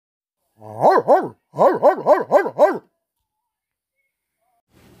Boom,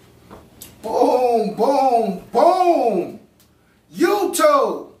 boom, boom.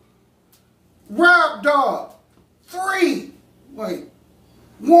 YouTube. Rap Dog. 3. Wait.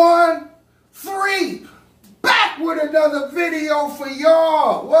 1, 3. Back with another video for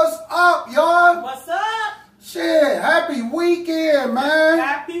y'all. What's up, y'all? What's up? Shit, happy weekend, man.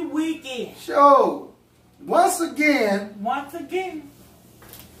 Happy weekend. So, once again,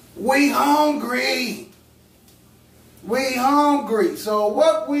 we hungry. We hungry. So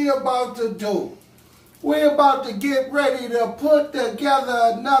what we about to do? We about to get ready to put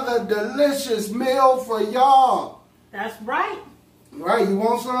together another delicious meal for y'all. That's right. Right, you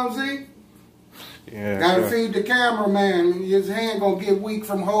want some, Z? Yeah. Gotta feed the cameraman. His hand gonna get weak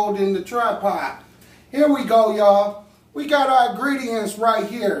from holding the tripod. Here we go, y'all. We got our ingredients right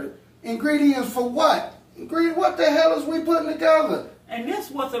here. Ingredients for what? What the hell is we putting together? And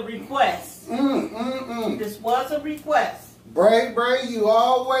this was a request. This was a request. Bray, you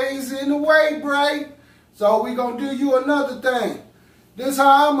always in the way, Bray. So we gonna do you another thing. This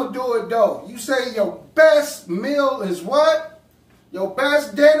how I'm gonna do it though. You say your best meal is what? Your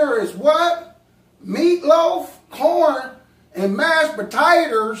best dinner is what? Meatloaf, corn, and mashed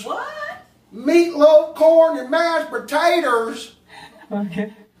potatoes. What? Meatloaf, corn, and mashed potatoes.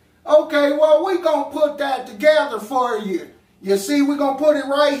 Okay. Okay, well, we gonna put that together for you. You see, we're going to put it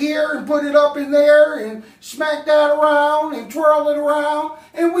right here and put it up in there and smack that around and twirl it around,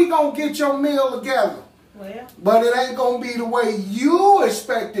 and we going to get your meal together. Well. But it ain't going to be the way you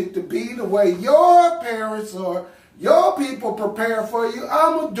expect it to be, the way your parents or your people prepare for you.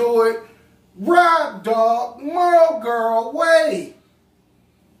 I'm going to do it Rap Dog, Merle Girl way.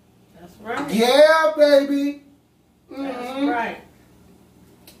 That's right. Yeah, baby. That's right.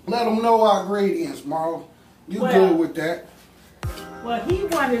 Let them know our ingredients, Merle. You good with that. Well, he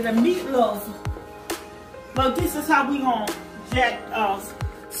wanted a meatloaf. But this is how we gonna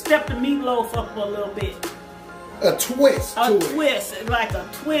step the meatloaf up a little bit. A twist. A twist,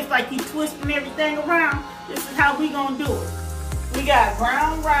 like you twisting everything around. This is how we gonna do it. We got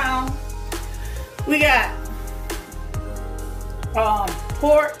ground round. We got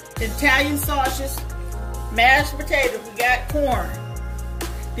pork, Italian sausage, mashed potatoes. We got corn.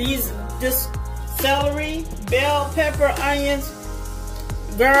 This celery, bell pepper, onions,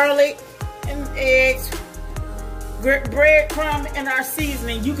 garlic, and eggs, breadcrumb, and our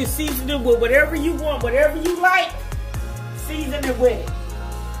seasoning. You can season it with whatever you want, whatever you like. Season it with it.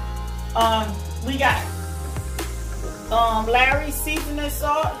 We got Larry's seasoning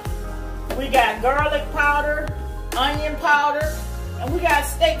salt. We got garlic powder, onion powder, and we got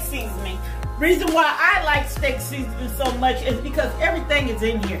steak seasoning. Reason why I like steak seasoning so much is because everything is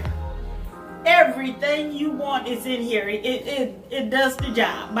in here. Everything you want is in here. It does the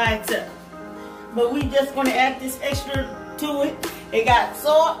job by itself. But we just gonna add this extra to it. It got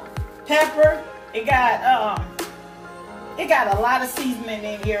salt, pepper. It got a lot of seasoning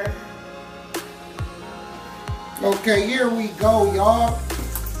in here. Okay, here we go, y'all.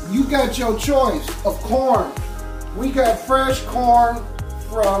 You got your choice of corn. We got fresh corn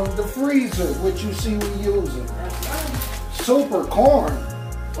from the freezer, which you see we using. That's right. Super corn.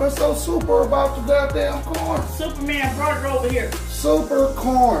 What's so super about the goddamn corn? Superman brought it over here. Super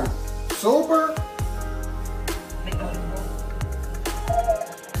corn. Super?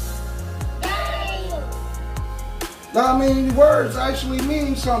 I mean, the words actually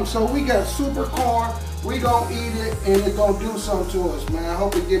mean something. So we got super corn. We gonna eat it and it gonna do something to us, man. I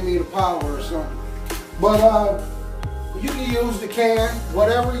hope it give me the power or something. But you can use the can,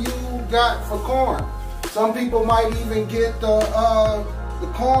 whatever you got for corn. Some people might even get the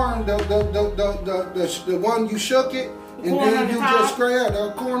corn, the one you shook it, and then you just scrape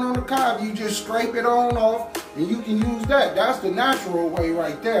the corn on the cob. You just scrape it on off, and you can use that. That's the natural way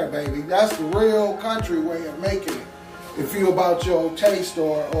right there, baby. That's the real country way of making it. If you about your taste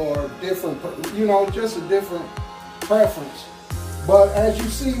or different, you know, just a different preference. But as you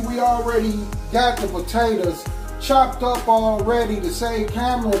see, we already got the potatoes chopped up already to save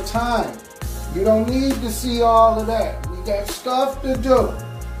camera time. You don't need to see all of that. We got stuff to do.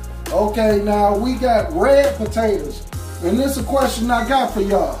 Okay, now we got red potatoes. And this is a question I got for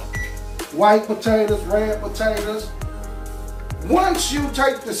y'all. White potatoes, red potatoes. Once you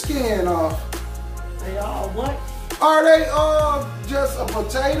take the skin off, they all what? Are they all just a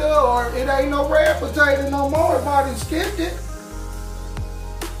potato, or it ain't no red potato no more if I done skipped it?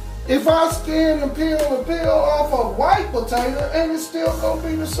 If I skin and peel off a white potato, ain't it still gonna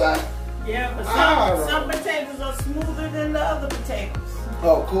be the same? Yeah, but some potatoes are smoother than the other potatoes.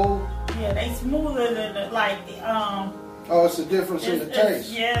 Oh, cool. Yeah, they smoother than Oh, it's a difference in the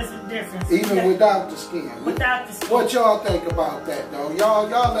taste. Yeah, it's a difference. Even without the skin. Without the skin. What y'all think about that, though? Y'all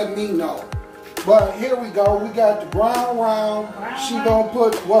let me know. But here we go. We got the brown round. She gonna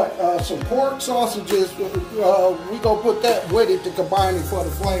put what? Some pork sausages. We gonna put that with it to combine it for the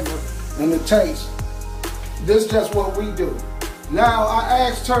flavor and the taste. This is just what we do. Now I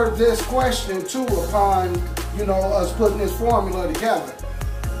asked her this question too upon us putting this formula together.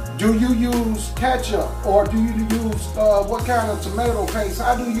 Do you use ketchup or do you use what kind of tomato paste?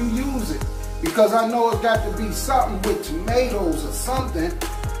 How do you use it? Because I know it's got to be something with tomatoes or something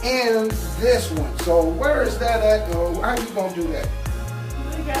in this one. So where is that at? How you gonna do that?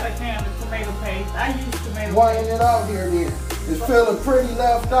 We got a can of tomato paste. I use tomato paste. Weighing it out here then. It's feeling pretty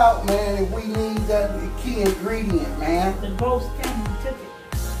left out, man, and we need that key ingredient, man. The ghost came and took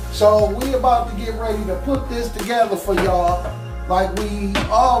it. So we about to get ready to put this together for y'all like we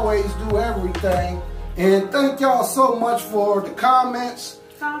always do everything. And thank y'all so much for the comments.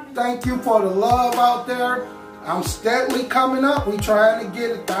 Thank you for the love out there. I'm steadily coming up. We trying to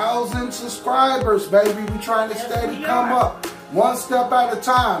get 1,000 subscribers, baby. We trying to steadily come up. One step at a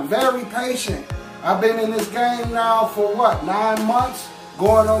time. Very patient. I've been in this game now for what, 9 months?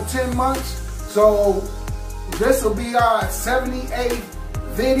 Going on 10 months. So this will be our 78th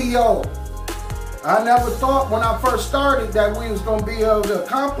video. I never thought when I first started that we was going to be able to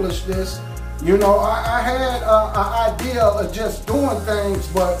accomplish this. I had an idea of just doing things,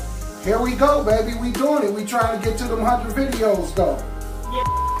 but here we go, baby. We doing it. We trying to get to them 100 videos, though.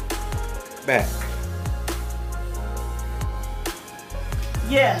 Yeah. Back.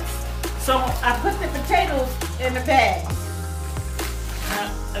 Yes. So I put the potatoes in the bag.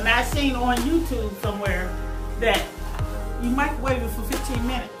 And I seen on YouTube somewhere that you microwave it for 15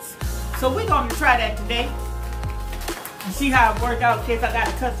 minutes. So we're going to try that today and see how it works out in case I got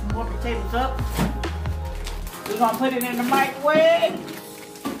to cut some more potatoes up. We're going to put it in the microwave.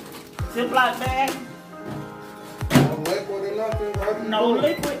 Ziploc bag. No liquid or nothing? Right? No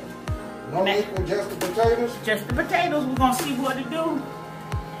liquid. No liquid, just the potatoes? Just the potatoes. We're going to see what it do.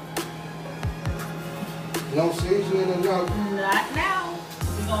 No seasoning or nothing? Not now.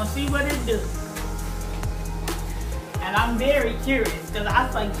 We're going to see what it do. And I'm very curious because I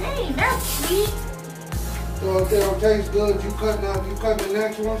was like, dang, that's sweet. So if they don't taste good, you cut the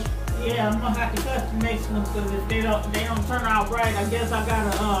next ones? Yeah, I'm gonna have to cut the next ones because if they don't turn out right, I guess I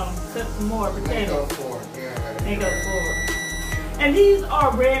gotta cut some more potatoes. Make up for it. Yeah. Make up for it. And these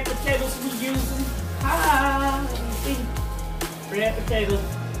are red potatoes we using. Let me see. Red potatoes.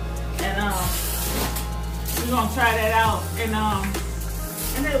 And we're gonna try that out.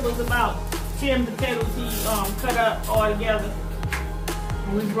 And it was about 10 potatoes he cut up all together.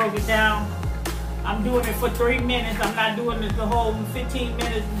 And we broke it down. I'm doing it for 3 minutes. I'm not doing it the whole 15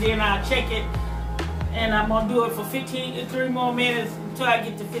 minutes. Then I'll check it. And I'm going to do it for 3 more minutes until I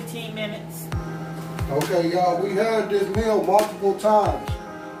get to 15 minutes. Okay, y'all. We had this meal multiple times.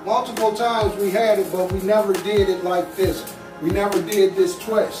 Multiple times we had it, but we never did it like this. We never did this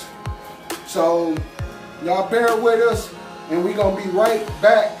twist. So, y'all bear with us. And we're going to be right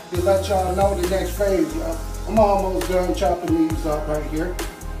back to let y'all know the next phase, y'all. I'm almost done chopping these up right here.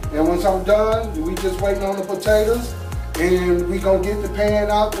 And once I'm done, we just waiting on the potatoes. And we going to get the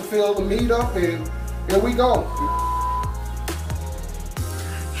pan out to fill the meat up. And here we go.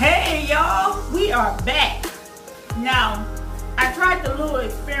 Hey, y'all. We are back. Now, I tried the little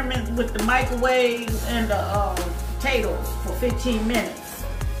experiment with the microwave and the potatoes for 15 minutes.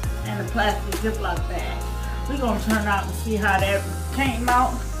 And the plastic Ziploc bag. We're going to turn out and see how that came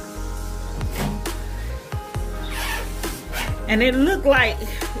out. And it looked like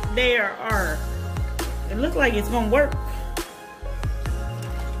it looked like it's going to work.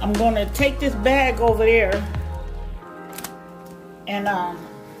 I'm going to take this bag over there and I'm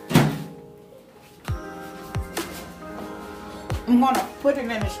going to put it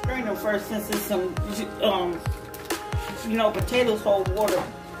in a strainer first since it's some, potatoes hold water.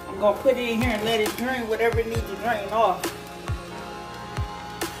 I'm going to put it in here and let it drain whatever it needs to drain off.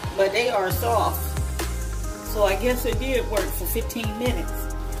 But they are soft. So I guess it did work for 15 minutes.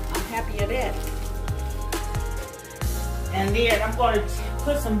 I'm happy of that. And then I'm going to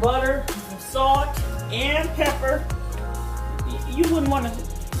put some butter, some salt, and pepper. You wouldn't want to...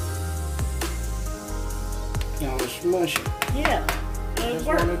 Y'all smush it. Yeah. It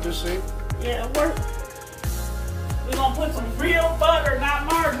worked. Wanted to see. Yeah, it worked. We're going to put some real butter, not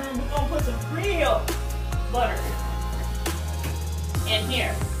margarine. We're going to put some real butter in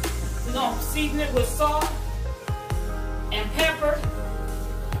here. We're going to season it with salt and pepper.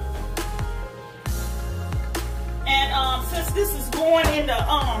 And since this is going in the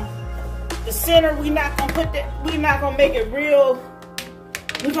The center, we're not gonna put that. We're not gonna make it real.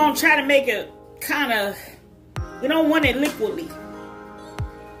 We're gonna try to make it kind of. We don't want it liquidy.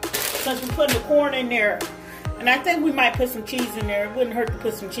 Since we're putting the corn in there, and I think we might put some cheese in there. It wouldn't hurt to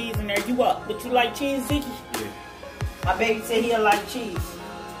put some cheese in there. You up? But you like cheese, Ziggy? Yeah. My baby said he'll like cheese.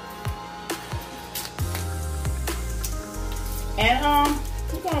 And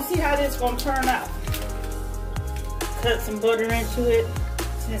we're gonna see how this gonna turn out. Cut some butter into it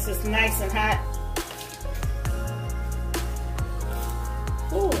since it's nice and hot.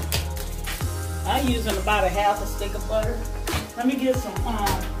 Ooh, I'm using about a half a stick of butter. Let me get some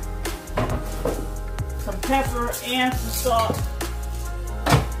pepper and some salt.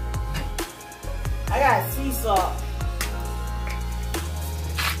 I got sea salt.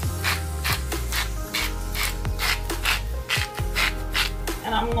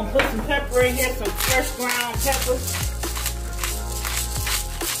 And I'm gonna put some pepper in here, some fresh ground pepper.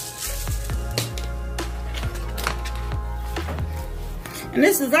 And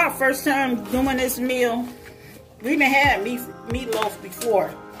this is our first time doing this meal. We done had meatloaf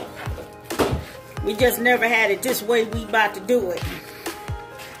before. We just never had it this way. We about to do it.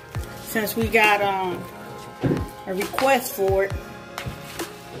 Since we got a request for it.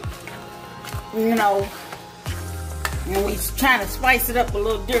 You know, and we trying to spice it up a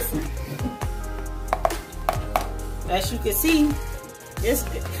little different. As you can see, it's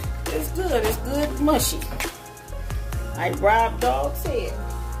good. It's good mushy. Like Rob Dog said.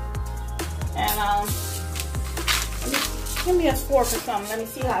 And give me a fork or something. Let me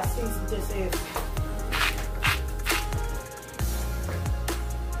see how seasoned this is.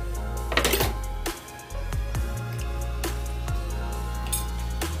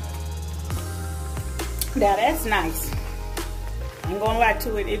 Now that's nice. I ain't gonna lie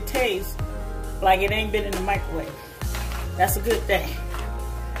to it. It tastes like it ain't been in the microwave. That's a good thing.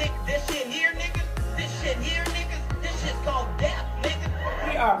 This shit here, nigga. This shit here, nigga. This shit called death,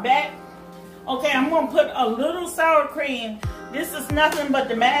 nigga. We are back. Okay, I'm gonna put a little sour cream. This is nothing but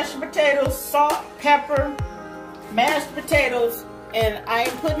the mashed potatoes, salt, pepper, mashed potatoes, and I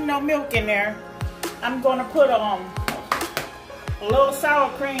ain't putting no milk in there. I'm gonna put a little sour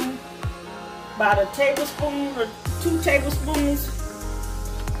cream, about a tablespoon or 2 tablespoons.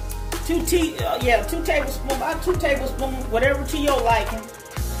 2 tablespoons, about 2 tablespoons, whatever to your liking.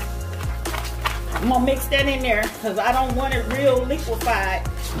 I'm gonna mix that in there because I don't want it real liquefied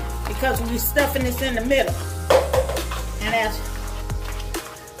because we're stuffing this in the middle. And as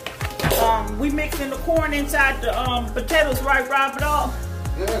we mixing the corn inside the potatoes, right, Rob?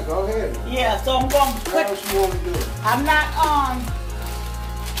 Yeah, go ahead. Yeah, so I'm gonna What else you want to do? I'm not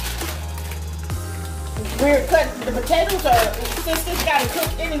we're cutting the potatoes since this got it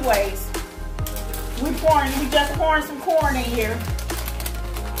cooked anyways. We just pouring some corn in here.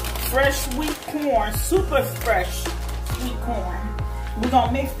 Fresh sweet corn, super fresh sweet corn. We're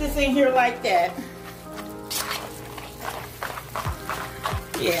gonna mix this in here like that.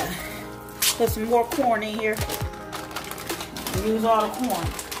 Yeah. Put some more corn in here. Use all the corn.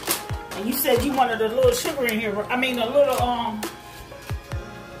 And you said you wanted a little sugar in here. I mean a little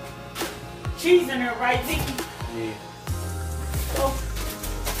cheese in there, right, Ziggy? Yeah. So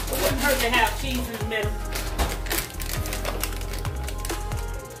it wouldn't hurt to have cheese in the middle.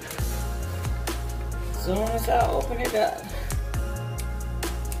 As soon as I open it up.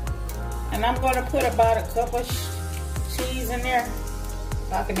 And I'm going to put about a cup of cheese in there.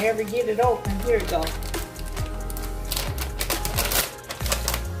 If I can ever get it open. Here we go.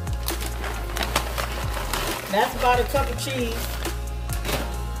 That's about a cup of cheese.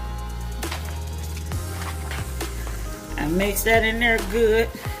 And mix that in there good.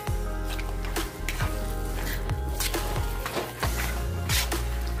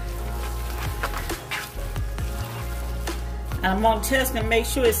 I'm gonna test and make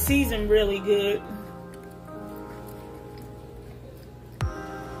sure it's seasoned really good.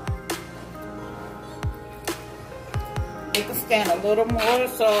 You can stand a little more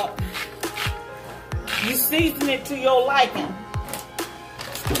salt. You season it to your liking.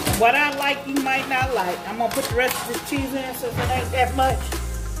 What I like, you might not like. I'm gonna put the rest of this cheese in since it ain't that much.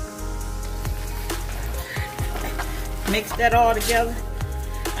 Mix that all together.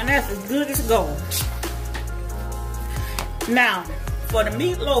 And that's as good as gold. Now, for the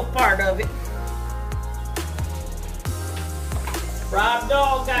meatloaf part of it, Rob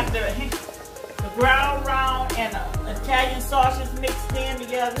Dog got the ground round and Italian sausage mixed in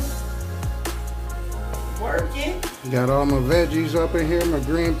together. Working. Got all my veggies up in here, my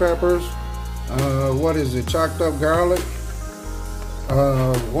green peppers. What is it? Chopped up garlic.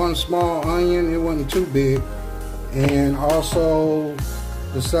 1 small onion, it wasn't too big. And also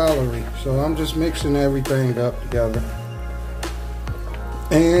the celery. So I'm just mixing everything up together.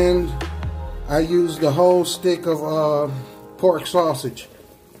 And I use the whole stick of pork sausage.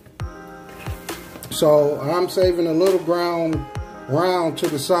 So I'm saving a little ground round to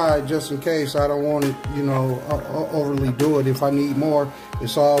the side just in case I don't want it, you know, overly do it. If I need more,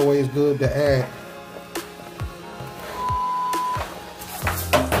 it's always good to add.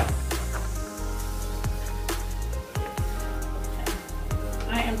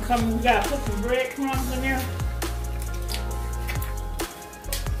 I am coming. We gotta put some breadcrumbs in there.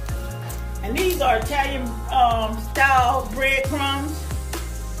 And these are Italian style breadcrumbs.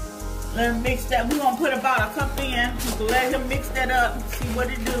 Let him mix that. We're gonna put about a cup in. So let him mix that up and see what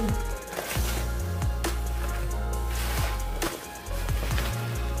it do.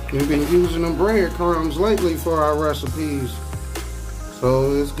 We've been using them breadcrumbs lately for our recipes.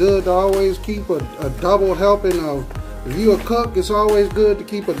 So it's good to always keep a double helping of, if you're a cook, it's always good to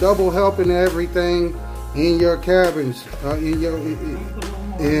keep a double helping of everything in your cabins.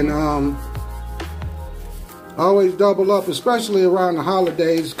 Always double up, especially around the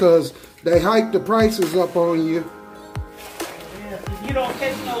holidays, because they hike the prices up on you. Yeah, if you don't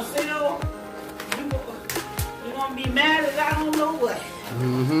catch no sale, you're going to be mad as I don't know what.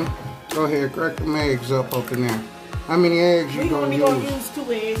 Go ahead, crack them eggs up in there. How many eggs you going to use? We're going to use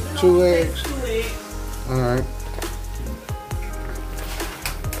 2 eggs. Two eggs? 2 eggs. All right.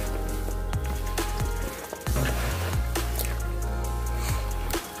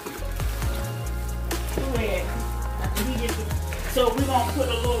 So we're going to put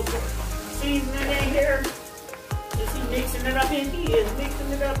a little seasoning in here. Is he mixing it up? And he is mixing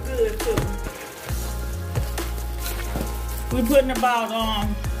it up good too. We're putting about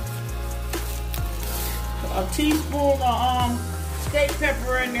a teaspoon of steak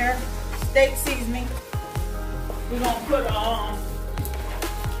pepper in there, steak seasoning. We're going to put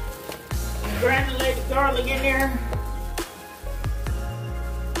granulated garlic in there.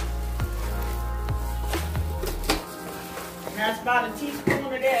 That's about a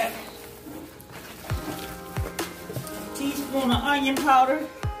teaspoon of that. A teaspoon of onion powder.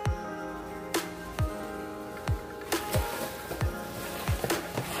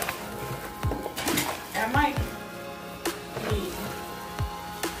 That might be.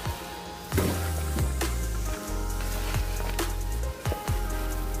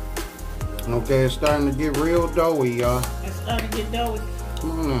 Okay, it's starting to get real doughy, y'all. It's starting to get doughy.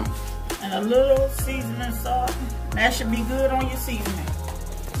 Come on now. And a little seasoning salt. That should be good on your seasoning.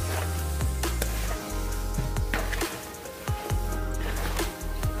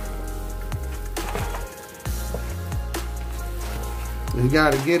 You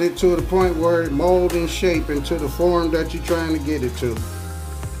got to get it to the point where it molds and shape into the form that you're trying to get it to.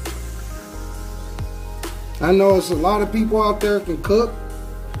 I know it's a lot of people out there can cook,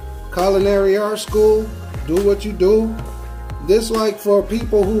 culinary art school, do what you do. This like for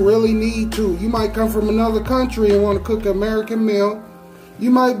people who really need to. You might come from another country and want to cook an American meal. You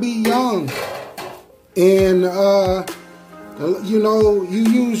might be young and you know, you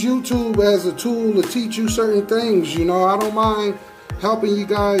use YouTube as a tool to teach you certain things. You know, I don't mind helping you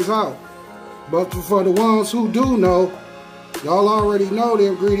guys out. But for the ones who do know, y'all already know the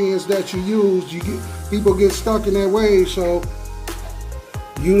ingredients that you use. People get stuck in their ways, so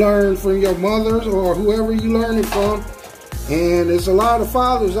you learn from your mothers or whoever you learn it from. And there's a lot of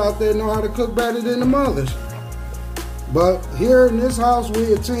fathers out there know how to cook better than the mothers. But here in this house,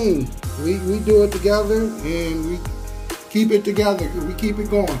 we're a team. We do it together and we keep it together. We keep it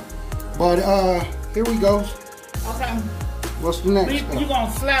going. But here we go. Okay. What's the next step? You're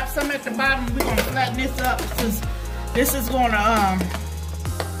going to slap some at the bottom. We're going to flatten this up because this is going to,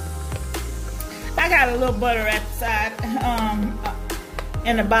 I got a little butter at the side,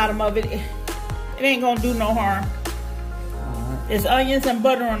 in the bottom of it. It ain't going to do no harm. There's onions and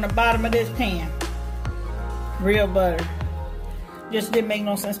butter on the bottom of this pan. Real butter. Just didn't make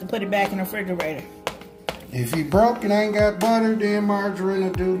no sense to put it back in the refrigerator. If you broke and ain't got butter, then margarine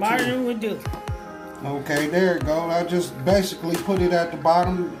will do. Margarine would do. Okay, there you go. I just basically put it at the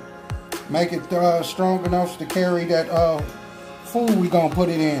bottom. Make it strong enough to carry that food we gonna put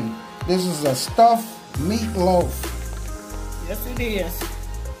it in. This is a stuffed meatloaf. Yes, it is.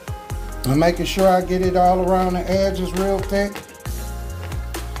 I'm making sure I get it all around the edges real thick.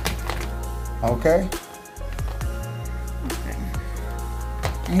 Okay.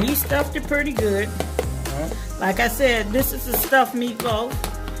 And he stuffed it pretty good. Right. Like I said, this is a stuffed meatloaf.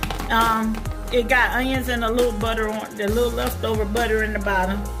 It got onions and a little butter on, the little leftover butter in the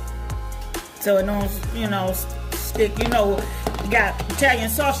bottom. So it don't, you know, stick. You know, you got Italian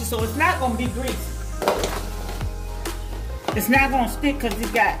sausage, so it's not gonna be greasy. It's not gonna stick because you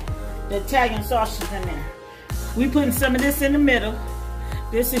got the Italian sausage in there. We putting some of this in the middle.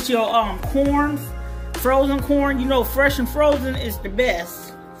 This is your corn, frozen corn. You know, fresh and frozen is the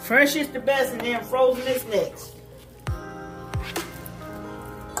best. Fresh is the best, and then frozen is next.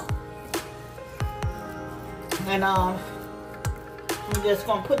 And I'm just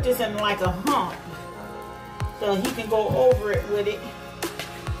gonna put this in like a hump so he can go over it with it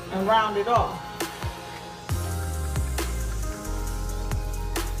and round it off.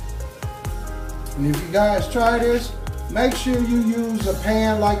 And if you guys try this, make sure you use a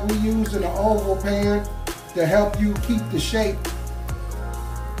pan like we use in an oval pan to help you keep the shape.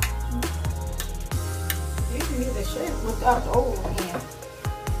 You can get the shape without the oval pan.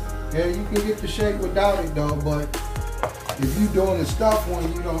 Yeah, you can get the shape without it though, but if you're doing the stuff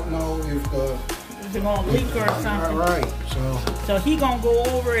one, you don't know if the... Is it gonna leak or something? Right, so he gonna go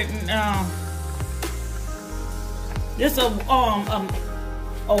over it and this a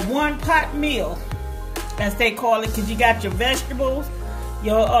one pot meal, as they call it, because you got your vegetables,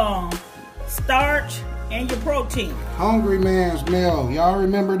 your starch, and your protein. Hungry man's meal. Y'all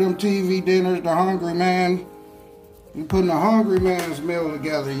remember them TV dinners, the Hungry Man? We putting a Hungry man's meal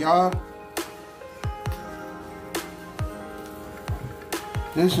together, y'all.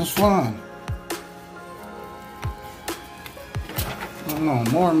 This is fun. Oh no,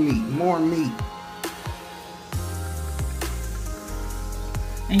 more meat, more meat.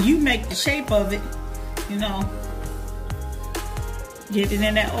 And you make the shape of it, you know. Get it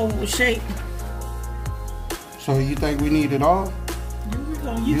in that oval shape. So you think we need it all? Yeah, we're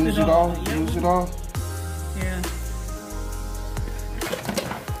gonna use it all. Yeah. Use it all? Yeah.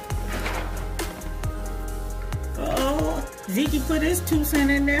 Uh-oh. Zeke put his 2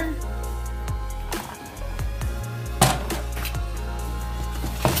 cents in there.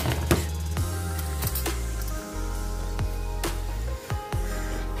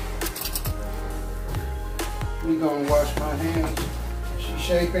 We gonna wash my hands. She's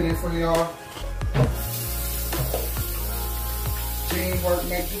shaping it for y'all. Teamwork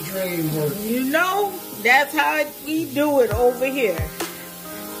makes the dream work. You know, that's how we do it over here.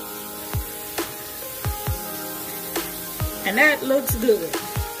 And that looks good.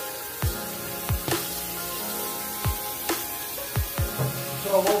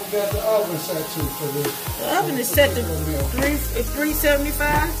 So what we got the oven set to for this? The oven is set to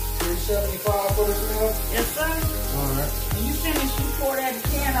 375. 375 for this meal? Yes, sir. Alright. When you finish, you pour that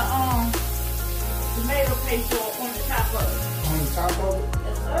can of tomato paste on the top of it. On the top of it?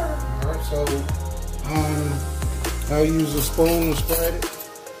 Yes, sir. Alright, so I'll use a spoon to spread it.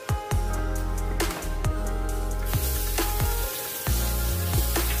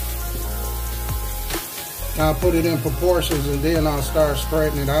 I'll put it in proportions and then I'll start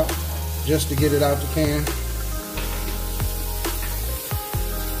spreading it out just to get it out the can.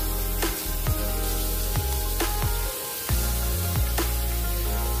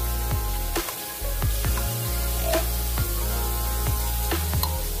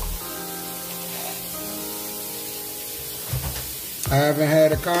 I haven't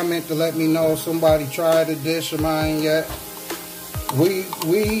had a comment to let me know if somebody tried a dish of mine yet. We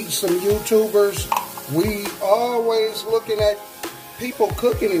some YouTubers, we always looking at people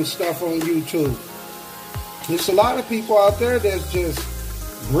cooking and stuff on YouTube. There's a lot of people out there that's just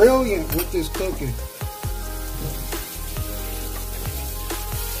brilliant with this cooking.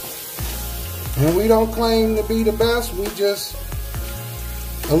 And we don't claim to be the best, we just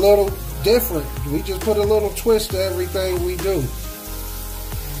a little different. We just put a little twist to everything we do.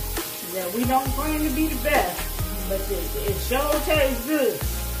 Yeah, we don't claim to be the best, but it sure tastes good.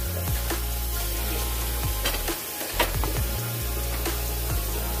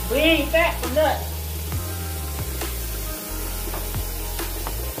 We ain't fat for nothing.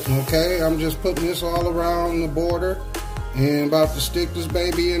 Okay, I'm just putting this all around the border and about to stick this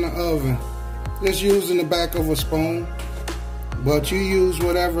baby in the oven. Just using the back of a spoon, but you use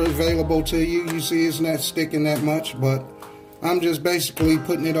whatever available to you. You see it's not sticking that much, but I'm just basically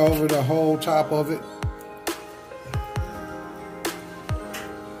putting it over the whole top of it.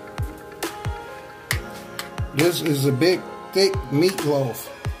 This is a big, thick meatloaf.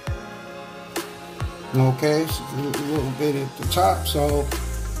 Okay, so a little bit at the top, so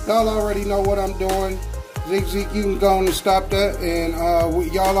y'all already know what I'm doing. Zeke, you can go on and stop that, and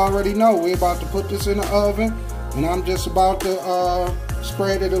y'all already know we're about to put this in the oven, and I'm just about to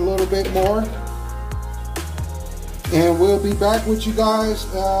spread it a little bit more. And we'll be back with you guys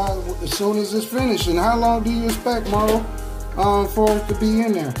as soon as it's finished. And how long do you expect, Mo, for it to be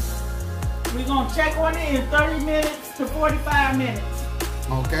in there? We're going to check on it in 30 minutes to 45 minutes.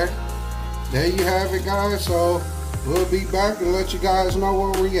 Okay. There you have it, guys. So We'll be back and let you guys know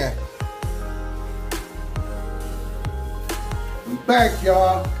where we at. We back,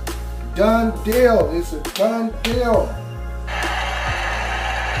 y'all. Done deal. It's a done deal.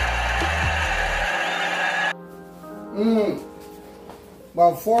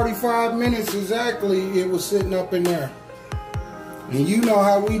 About 45 minutes exactly it was sitting up in there. And you know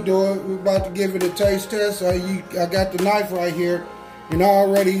how we do it. We're about to give it a taste test. I got the knife right here. And I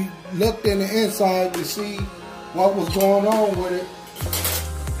already looked in the inside to see what was going on with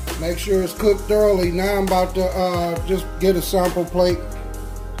it. Make sure it's cooked thoroughly. Now I'm about to just get a sample plate.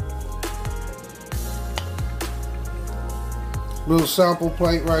 Little sample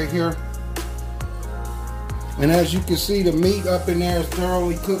plate right here. And as you can see, the meat up in there is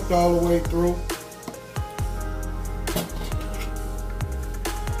thoroughly cooked all the way through.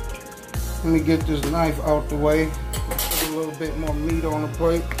 Let me get this knife out the way. Put a little bit more meat on the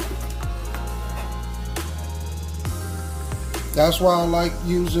plate. That's why I like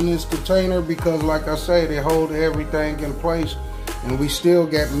using this container, because like I say, they hold everything in place and we still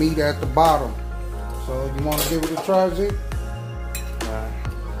get meat at the bottom. So you want to give it a try, Z?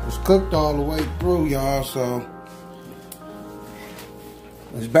 It's cooked all the way through, y'all, so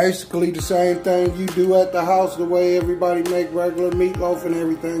it's basically the same thing you do at the house, the way everybody make regular meatloaf and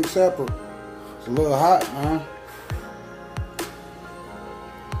everything separate. It's a little hot, man.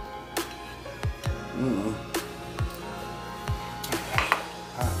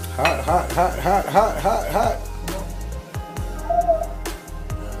 Hot, hot, hot, hot, hot, hot, hot.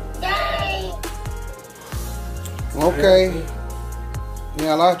 Okay.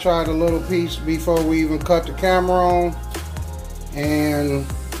 Yeah, I tried a little piece before we even cut the camera on. And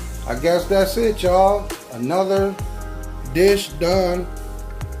I guess that's it, y'all. Another dish done.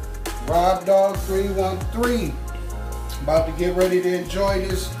 Rob Dog 313. About to get ready to enjoy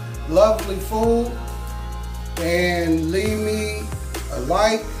this lovely food. And leave me a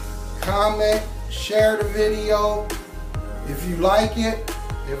like, comment, share the video if you like it.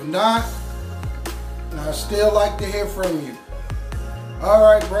 If not, I still like to hear from you.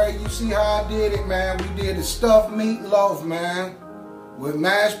 Alright, Bray, you see how I did it, man. We did a stuffed meatloaf, man, with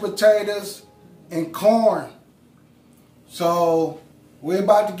mashed potatoes and corn. So, we're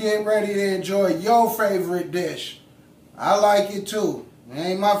about to get ready to enjoy your favorite dish. I like it too. It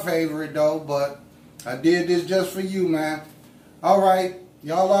ain't my favorite though, but I did this just for you, man. Alright,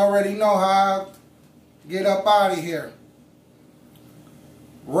 y'all already know how I get up out of here.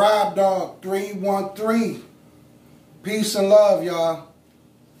 Rob Dog 313. Peace and love, y'all.